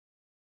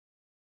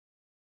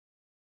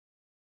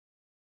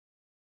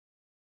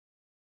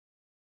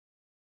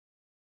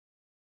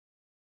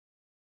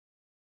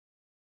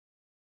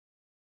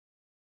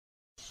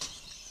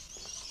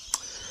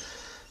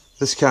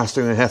This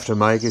casting I have to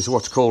make is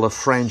what's called a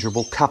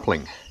frangible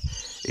coupling.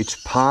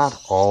 It's part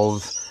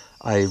of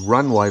a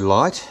runway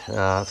light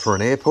for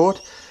an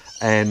airport,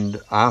 and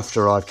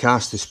after I've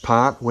cast this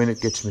part, when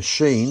it gets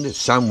machined,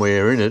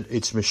 somewhere in it,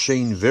 it's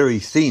machined very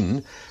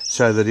thin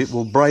so that it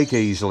will break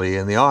easily.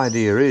 And the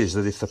idea is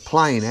that if the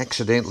plane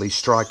accidentally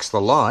strikes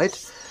the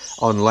light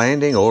on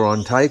landing or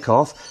on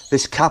takeoff,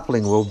 this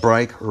coupling will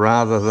break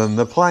rather than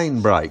the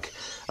plane break.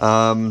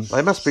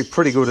 They must be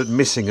pretty good at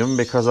missing them,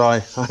 because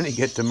I only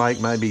get to make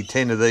maybe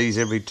 10 of these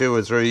every 2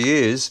 or 3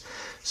 years,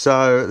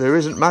 so there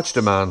isn't much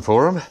demand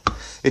for them.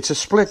 It's a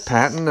split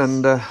pattern,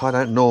 and I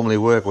don't normally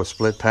work with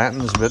split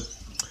patterns, but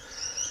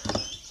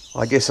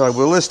I guess I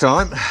will this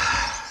time.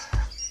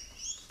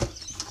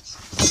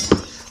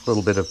 A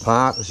little bit of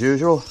part as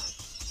usual.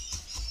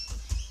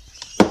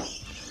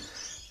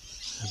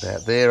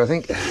 About there, I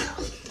think.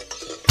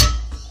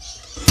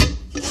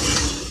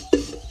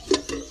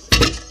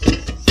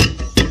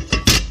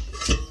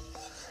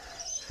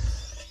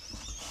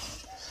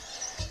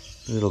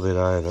 A little bit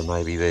over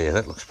maybe there,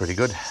 that looks pretty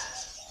good.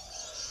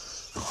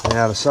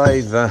 Now to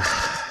save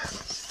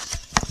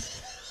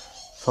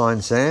fine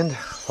sand,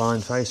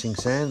 fine facing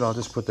sand, I'll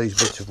just put these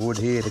bits of wood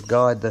here to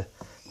guide the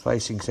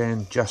facing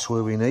sand just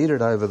where we need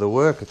it over the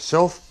work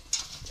itself.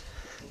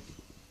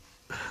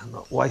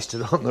 Not waste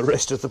it on the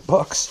rest of the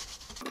box.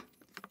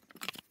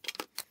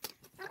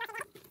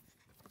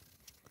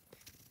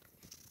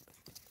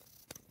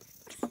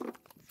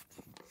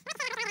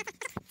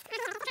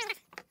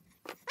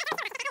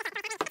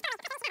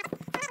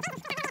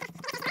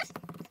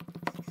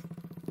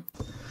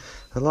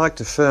 I like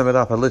to firm it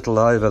up a little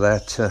over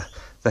that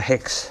the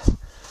hex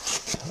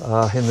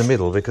in the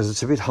middle, because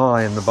it's a bit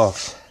high in the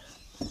box.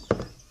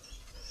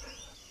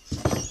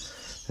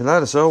 You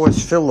notice I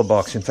always fill the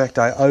box. In fact,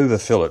 I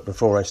overfill it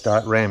before I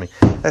start ramming.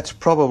 That's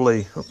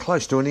probably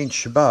close to 1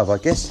 inch above, I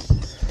guess,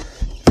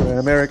 for our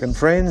American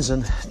friends,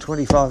 and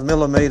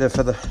 25mm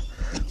for the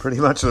pretty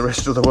much the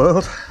rest of the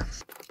world.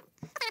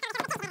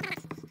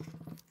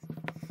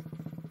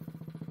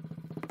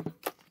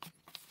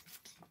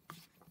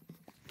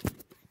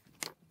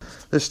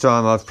 This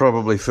time I've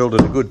probably filled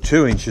it a good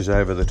 2 inches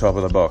over the top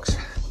of the box.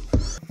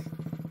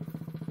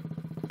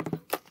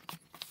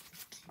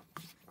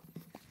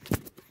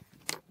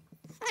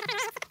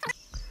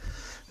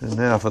 And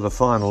now for the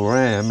final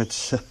ram,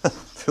 it's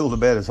filled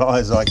about as high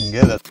as I can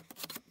get it.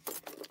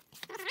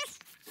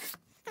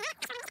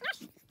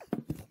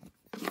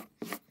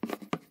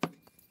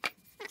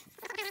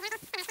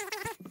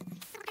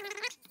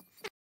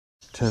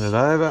 Turn it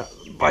over,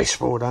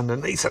 baseboard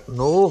underneath it and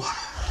all.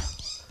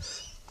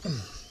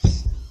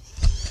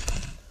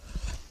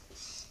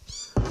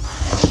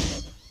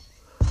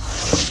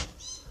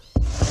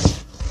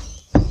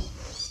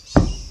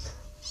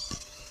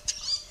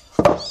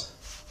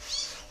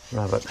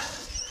 Rub it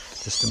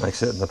just to make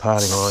certain the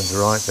parting lines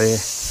are right there.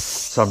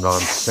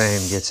 Sometimes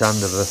sand gets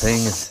under the thing,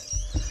 and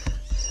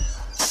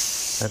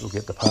that'll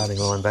get the parting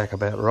line back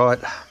about right.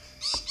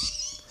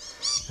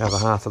 Other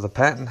half of the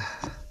pattern.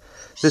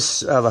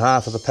 This other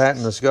half of the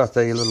pattern has got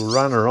the little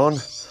runner on,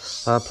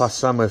 plus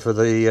somewhere for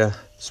the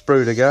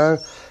sprue to go,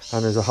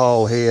 and there's a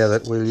hole here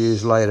that we'll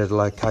use later to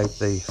locate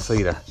the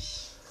feeder.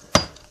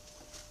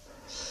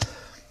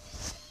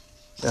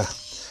 Yeah,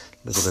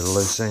 a little bit of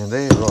loose sand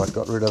there, right,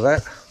 got rid of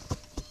that.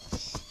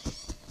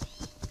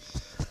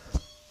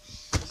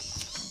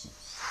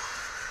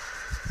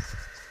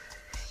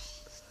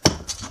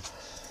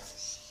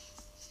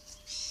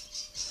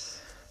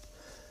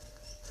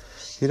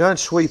 You don't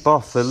sweep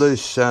off the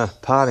loose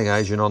parting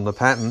agent on the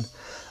pattern.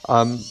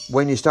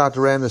 When you start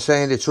to ram the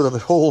sand, it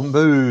all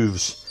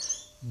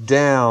moves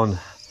down,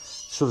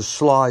 sort of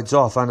slides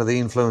off under the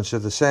influence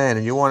of the sand,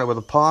 and you want it with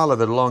a pile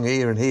of it along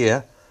here and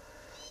here,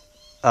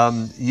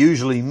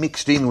 usually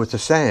mixed in with the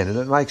sand, and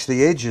it makes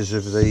the edges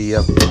of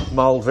the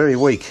mould very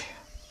weak.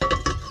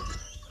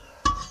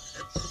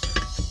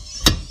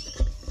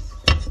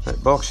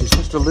 That box is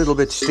just a little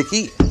bit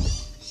sticky.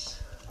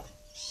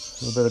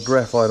 A little bit of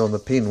graphite on the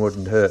pin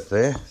wouldn't hurt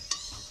there.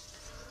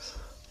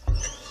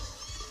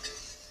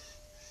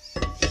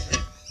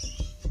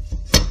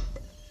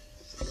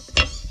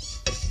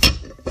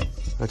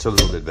 That's a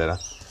little bit better.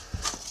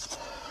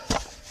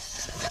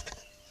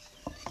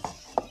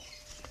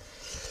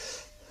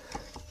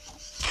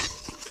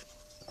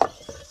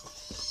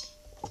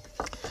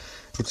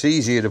 It's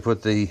easier to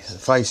put the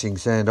facing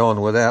sand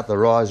on without the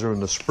riser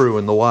and the sprue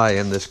in the way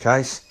in this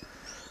case.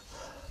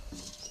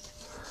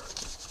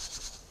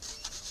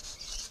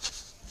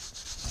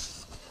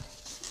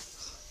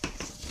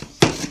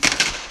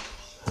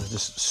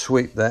 Just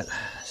sweep that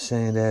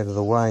sand out of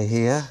the way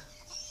here.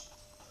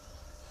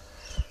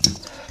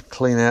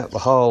 Clean out the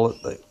hole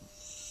at the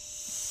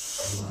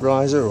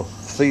riser, or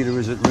feeder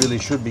as it really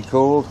should be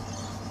called.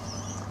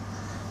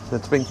 So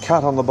it's been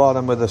cut on the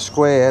bottom with a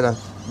square to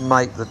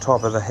make the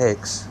top of the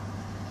hex.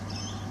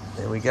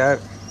 There we go.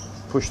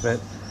 Push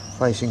that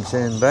facing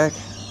sand back.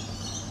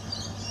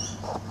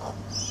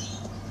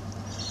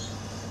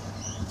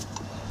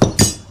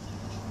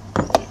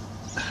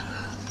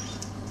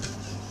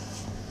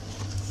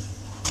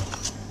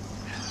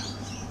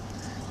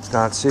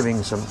 start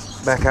sieving some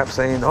backup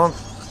sand on.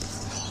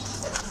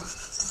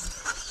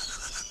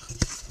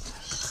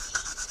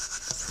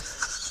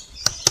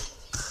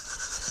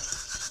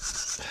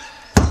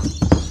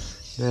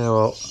 Now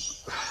I'll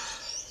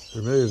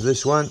remove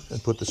this one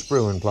and put the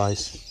sprue in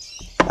place.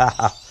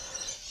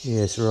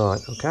 Yes,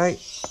 right, okay.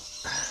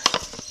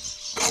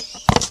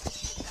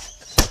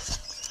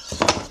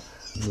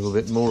 A little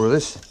bit more of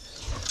this.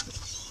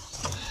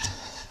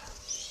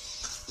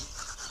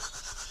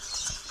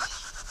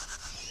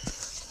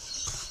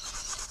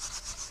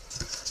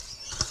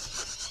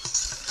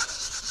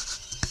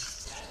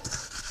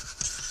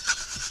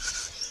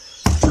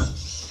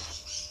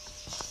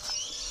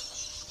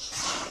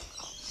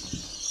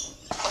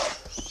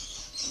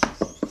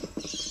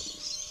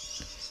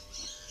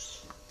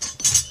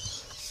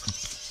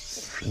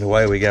 And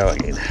away we go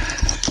again.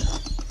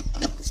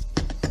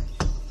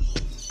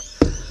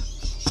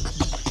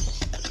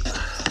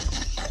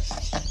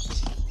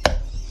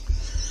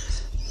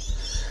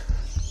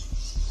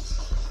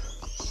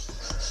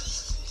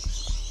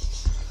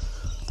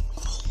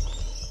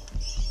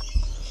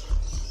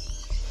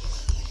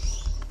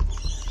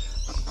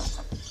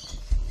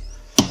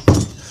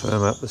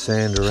 Firm up the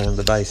sand around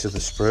the base of the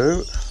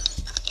sprue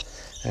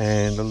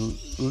and a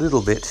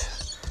little bit,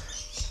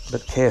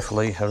 but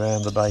carefully,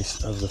 around the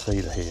base of the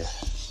feeder here.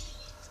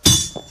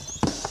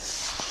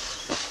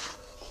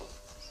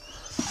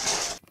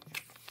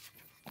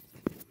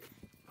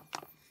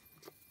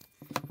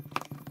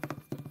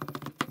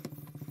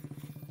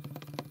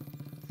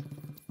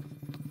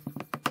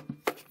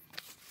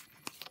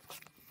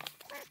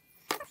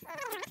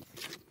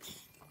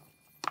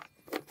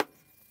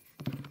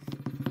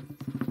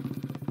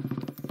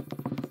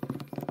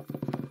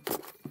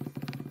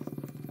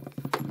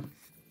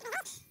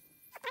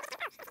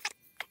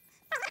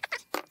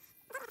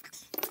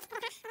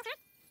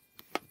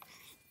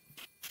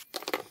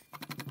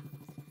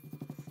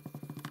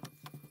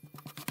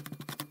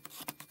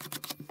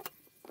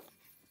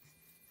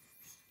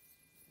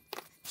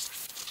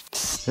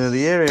 Now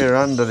the area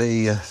under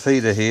the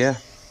feeder here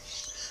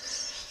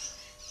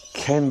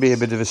can be a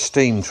bit of a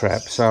steam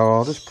trap, so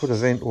I'll just put a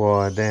vent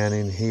wire down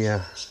in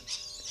here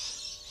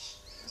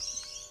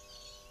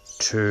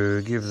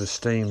to give the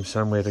steam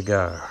somewhere to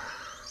go.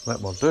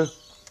 That will do.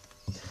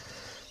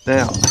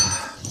 Now,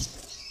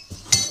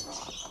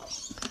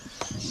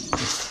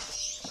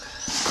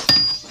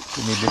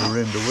 give me a bit of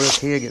room to work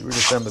here, get rid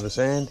of some of the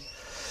sand.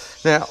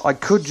 Now I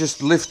could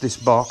just lift this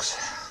box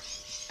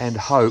and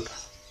hope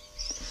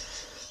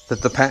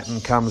that the pattern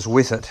comes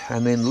with it,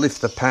 and then lift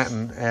the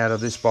pattern out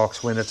of this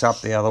box when it's up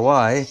the other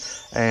way,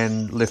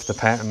 and lift the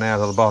pattern out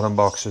of the bottom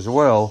box as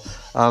well.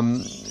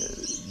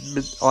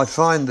 But I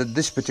find that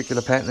this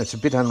particular pattern, it's a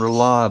bit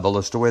unreliable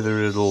as to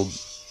whether it'll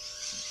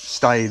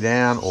stay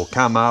down or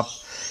come up.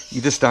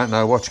 You just don't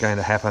know what's going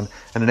to happen,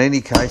 and in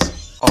any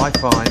case I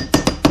find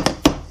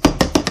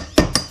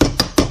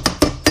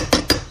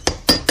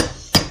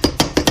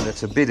that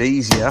it's a bit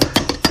easier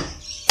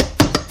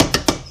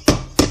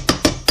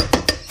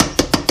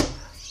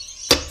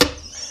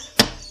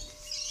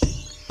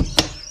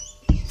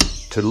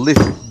to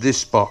lift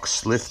this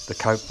box, lift the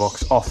coat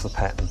box off the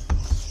pattern.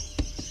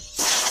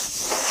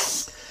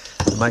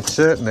 To make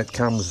certain it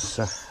comes,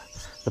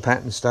 the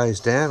pattern stays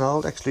down,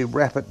 I'll actually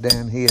wrap it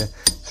down here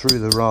through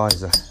the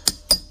riser.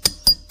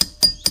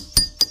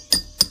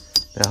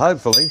 Now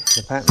hopefully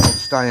the pattern will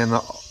stay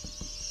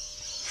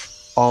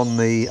on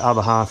the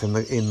other half in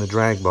the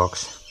drag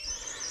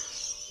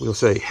box. We'll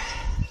see.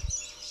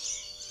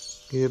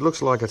 It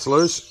looks like it's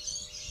loose.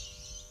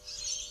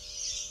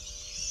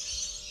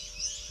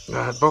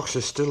 The box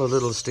is still a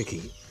little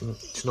sticky.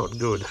 It's not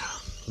good.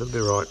 It'll be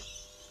right.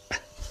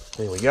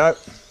 There we go.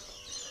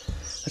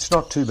 It's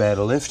not too bad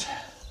a lift.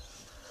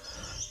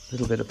 A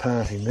little bit of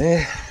part in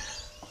there.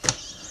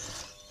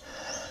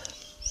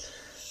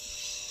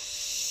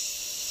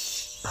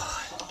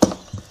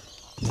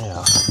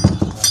 Now,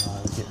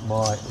 I'll get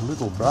my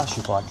little brush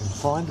if I can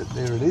find it.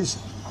 There it is.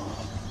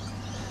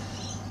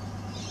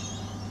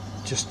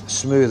 Just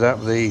smooth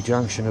up the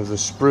junction of the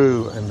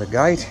sprue and the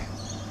gate,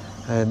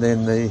 and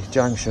then the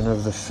junction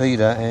of the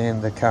feeder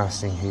and the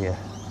casting here,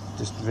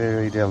 just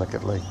very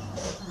delicately.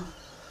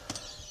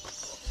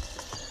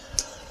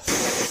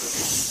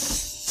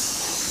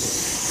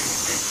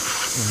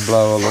 And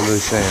blow all the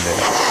loose sand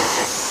out.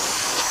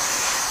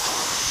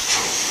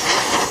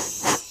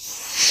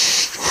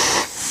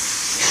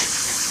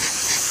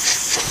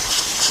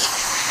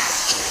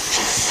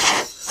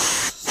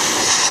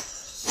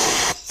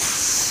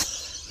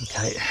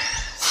 Okay.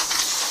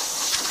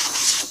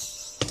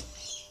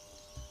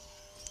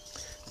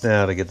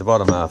 Now to get the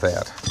bottom half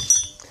out.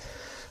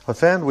 I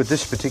found with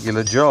this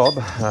particular job,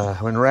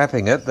 when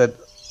wrapping it, that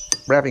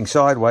wrapping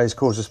sideways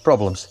causes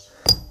problems.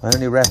 I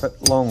only wrap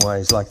it long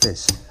ways like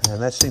this,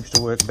 and that seems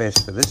to work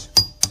best for this.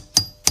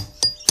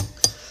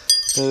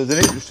 There's an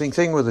interesting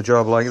thing with a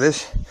job like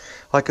this.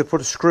 I could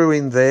put a screw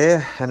in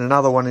there and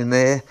another one in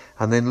there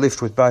and then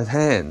lift with both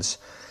hands.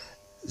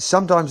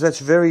 Sometimes that's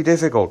very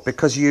difficult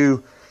because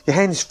you your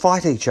hands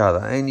fight each other,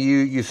 and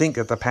you think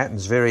that the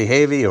pattern's very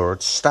heavy or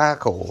it's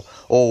stuck or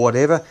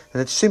whatever,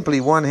 and it's simply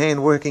one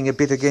hand working a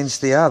bit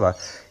against the other.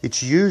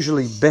 It's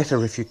usually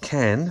better, if you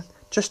can,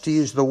 just to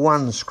use the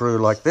one screw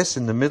like this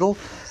in the middle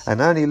and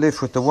only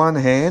lift with the one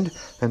hand,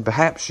 and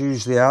perhaps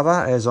use the other,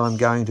 as I'm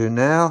going to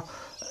now,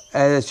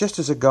 as just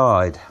as a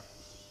guide.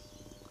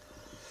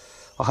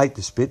 I hate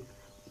this bit.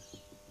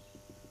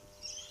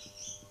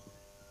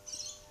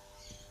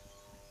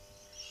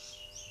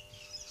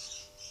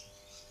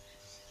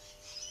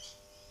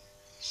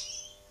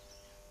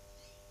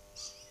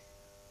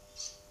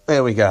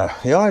 There we go.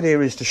 The idea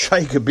is to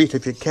shake a bit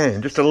if you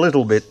can, just a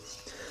little bit.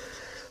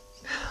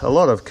 A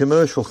lot of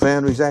commercial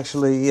foundries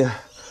actually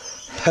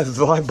have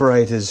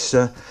vibrators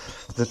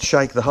that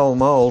shake the whole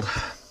mould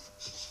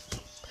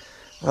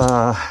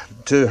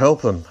to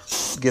help them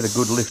get a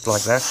good lift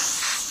like that.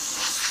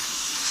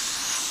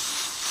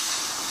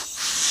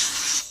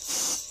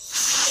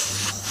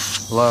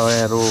 Blow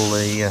out all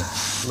the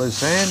loose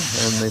sand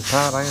and the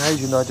parting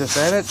agent I just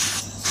added.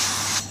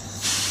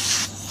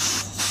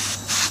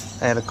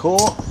 Add a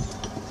core.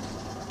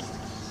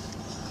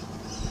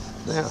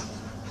 Now,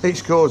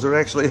 these cores are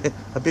actually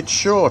a bit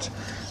short,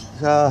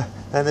 and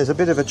there's a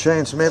bit of a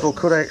chance metal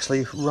could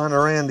actually run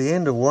around the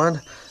end of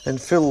one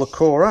and fill the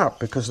core up,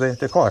 because they're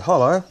quite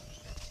hollow.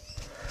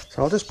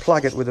 So I'll just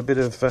plug it with a bit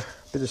of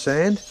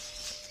sand.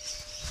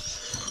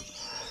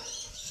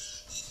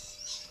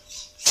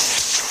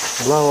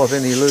 Blow off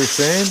any loose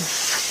sand,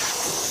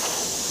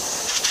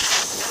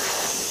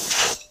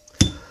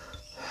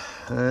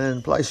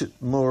 and place it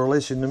more or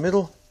less in the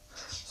middle.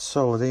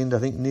 Solid end, I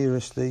think,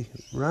 nearest the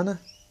runner.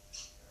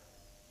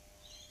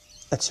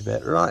 That's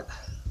about right.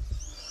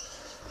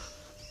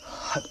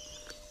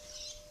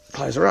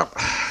 Close her up.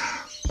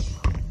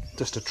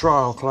 Just a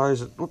trial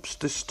close at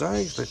this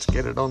stage. Let's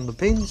get it on the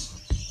pins.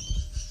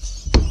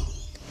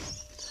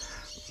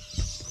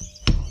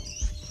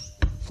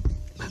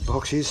 That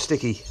box is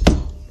sticky.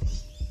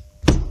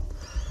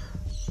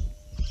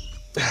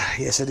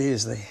 Yes, it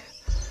is. The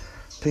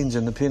pins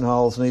and the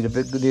pinholes need a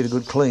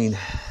good clean.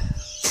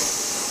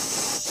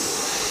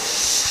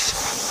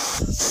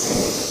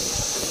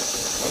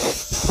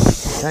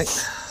 Okay.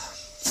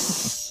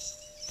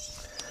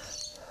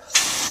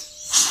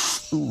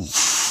 Ooh,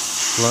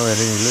 blow out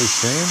any loose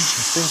sand.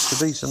 There seems to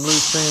be some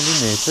loose sand in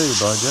there too,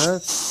 by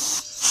Jove.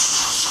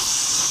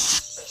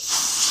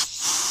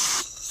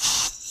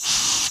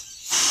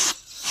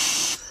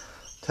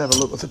 Let's have a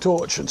look with the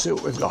torch and see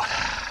what we've got.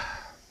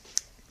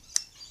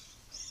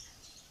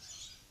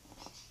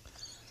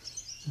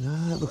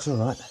 No, it looks all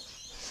right.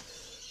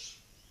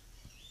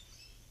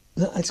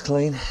 No, it's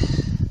clean.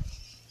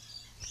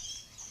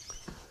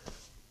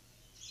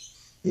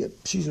 Yep,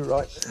 she's all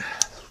right.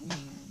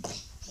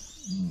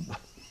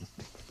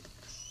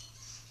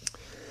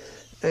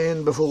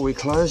 And before we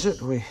close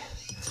it, we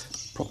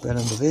prop that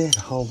under there to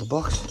hold the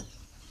box.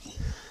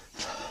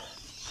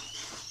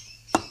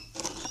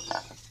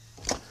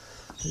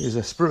 Here's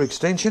a sprue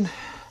extension,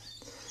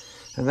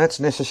 and that's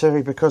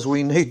necessary because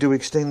we need to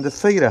extend the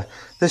feeder.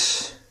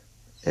 This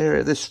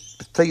area, this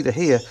feeder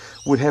here,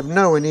 would have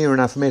nowhere near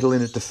enough metal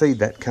in it to feed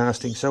that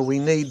casting, so we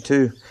need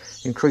to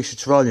increase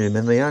its volume,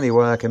 and the only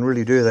way I can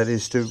really do that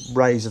is to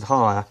raise it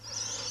higher.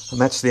 And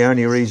that's the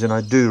only reason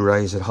I do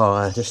raise it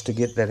higher, just to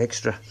get that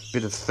extra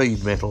bit of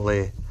feed metal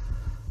there.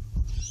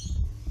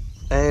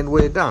 And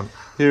we're done.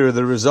 Here are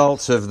the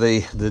results of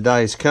the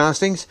day's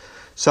castings.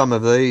 Some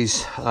of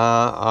these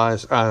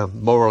are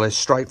more or less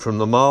straight from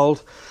the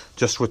mould,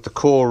 just with the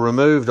core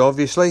removed,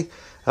 obviously.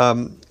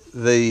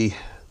 The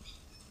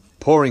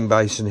pouring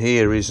basin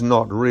here is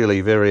not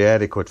really very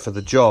adequate for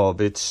the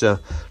job. It's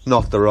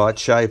not the right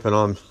shape, and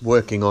I'm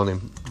working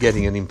on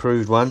getting an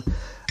improved one.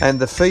 And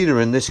the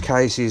feeder in this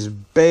case is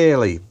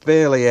barely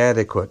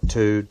adequate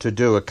to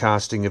do a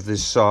casting of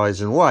this size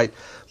and weight,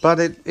 but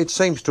it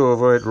seems to have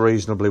worked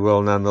reasonably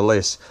well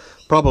nonetheless,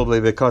 probably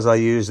because I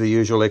use the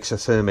usual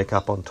exothermic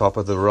up on top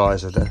of the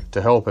riser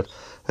to help it.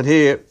 And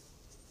here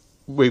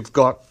we've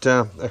got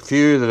a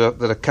few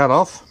that are cut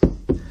off,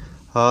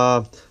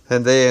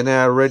 and they're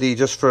now ready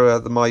just for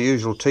my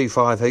usual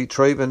T5 heat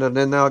treatment, and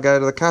then they'll go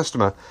to the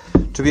customer.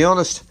 To be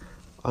honest,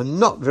 I'm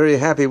not very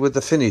happy with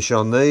the finish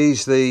on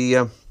these.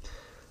 The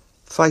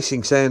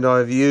facing sand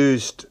I've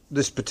used,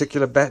 this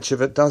particular batch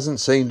of it, doesn't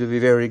seem to be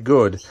very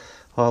good.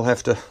 I'll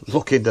have to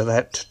look into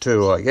that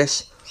too, I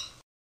guess.